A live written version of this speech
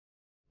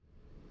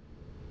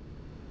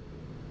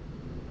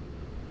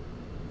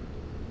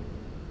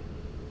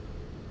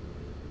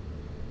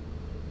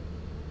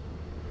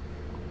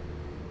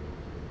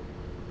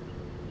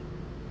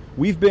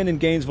We've been in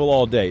Gainesville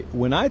all day.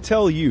 When I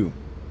tell you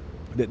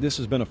that this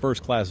has been a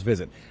first-class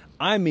visit,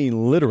 I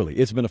mean literally,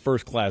 it's been a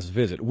first-class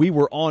visit. We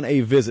were on a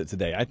visit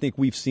today. I think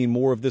we've seen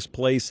more of this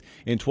place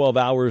in 12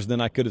 hours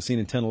than I could have seen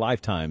in 10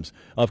 lifetimes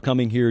of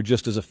coming here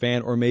just as a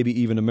fan or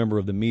maybe even a member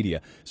of the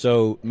media.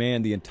 So,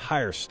 man, the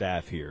entire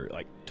staff here,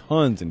 like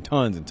tons and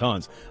tons and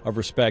tons of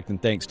respect and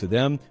thanks to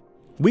them.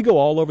 We go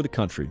all over the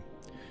country.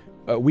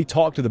 We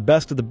talk to the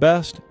best of the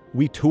best.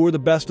 We tour the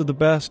best of the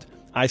best.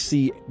 I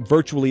see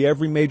virtually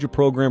every major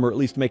program, or at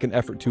least make an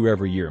effort to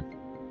every year.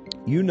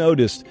 You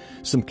noticed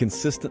some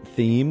consistent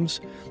themes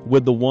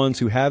with the ones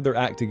who have their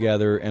act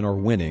together and are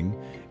winning,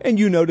 and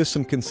you notice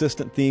some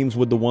consistent themes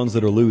with the ones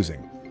that are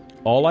losing.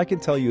 All I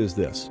can tell you is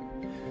this.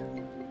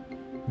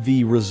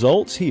 The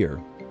results here,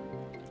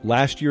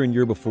 last year and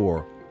year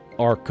before,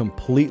 are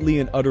completely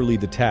and utterly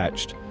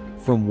detached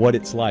from what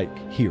it's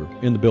like here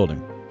in the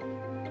building.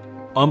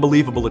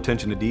 Unbelievable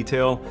attention to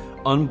detail,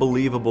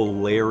 unbelievable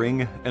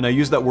layering, and I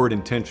use that word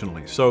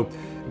intentionally. So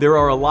there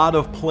are a lot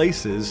of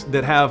places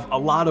that have a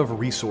lot of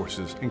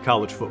resources in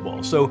college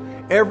football. So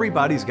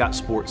everybody's got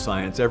sports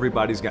science,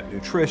 everybody's got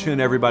nutrition,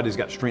 everybody's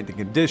got strength and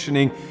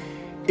conditioning.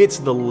 It's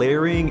the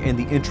layering and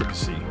the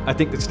intricacy, I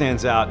think, that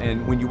stands out.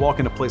 And when you walk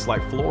in a place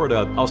like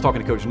Florida, I was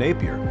talking to Coach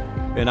Napier,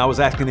 and I was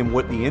asking him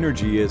what the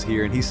energy is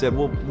here, and he said,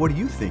 well, what do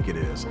you think it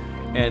is?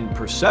 And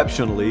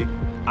perceptionally,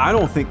 I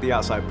don't think the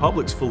outside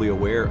public's fully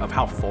aware of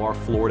how far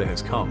Florida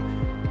has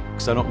come,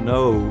 because I don't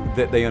know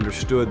that they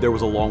understood there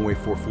was a long way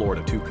for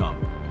Florida to come.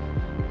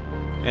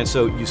 And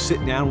so you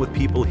sit down with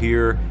people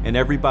here, and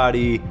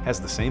everybody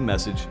has the same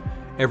message.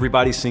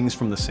 Everybody sings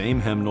from the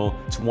same hymnal.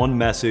 It's one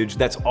message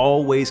that's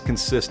always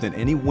consistent.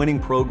 Any winning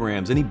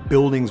programs, any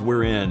buildings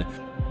we're in,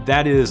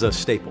 that is a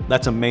staple.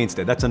 That's a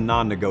mainstay. That's a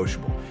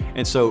non-negotiable.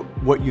 And so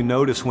what you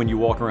notice when you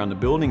walk around the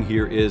building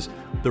here is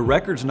the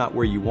record's not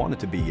where you want it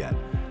to be yet,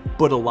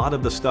 but a lot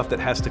of the stuff that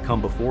has to come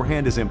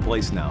beforehand is in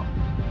place now.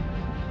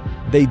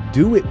 They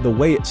do it the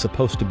way it's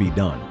supposed to be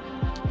done.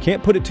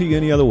 Can't put it to you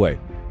any other way.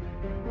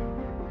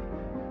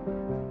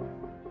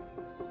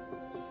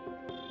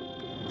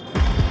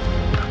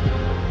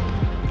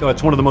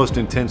 It's one of the most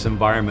intense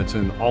environments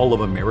in all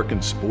of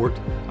American sport,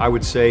 I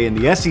would say. And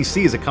the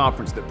SEC is a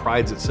conference that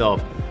prides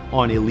itself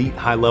on elite,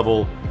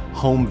 high-level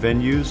home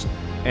venues.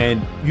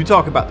 And you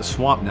talk about the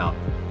Swamp now,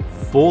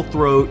 full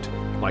throat,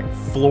 like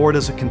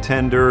Florida's a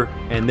contender,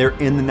 and they're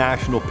in the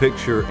national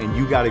picture, and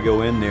you got to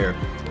go in there.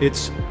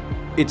 It's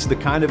the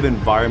kind of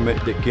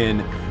environment that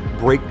can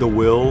break the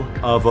will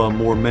of a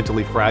more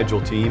mentally fragile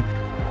team.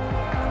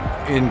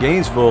 In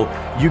Gainesville,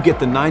 you get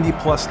the 90+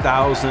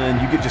 thousand,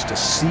 you get just a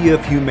sea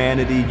of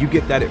humanity, you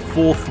get that at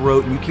full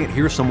throat, and you can't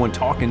hear someone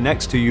talking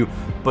next to you,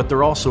 but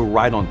they're also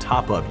right on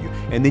top of you.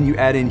 And then you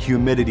add in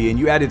humidity, and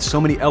you added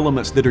so many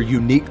elements that are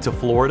unique to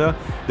Florida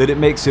that it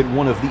makes it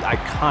one of the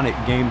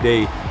iconic game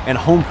day and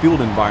home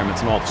field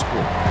environments in all the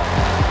sport.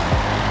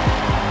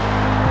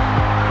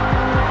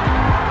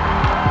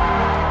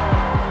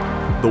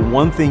 The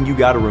one thing you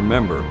got to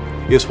remember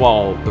is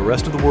while the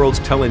rest of the world's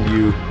telling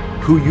you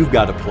who you've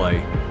got to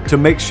play, to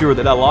make sure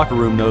that that locker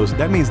room knows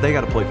that means they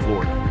got to play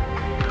Florida.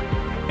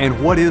 And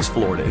what is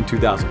Florida in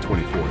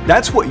 2024?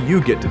 That's what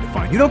you get to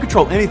define. You don't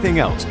control anything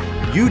else.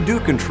 You do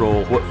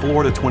control what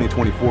Florida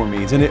 2024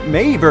 means, and it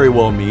may very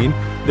well mean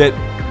that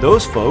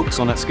those folks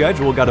on that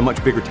schedule got a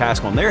much bigger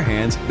task on their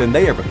hands than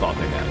they ever thought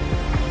they had.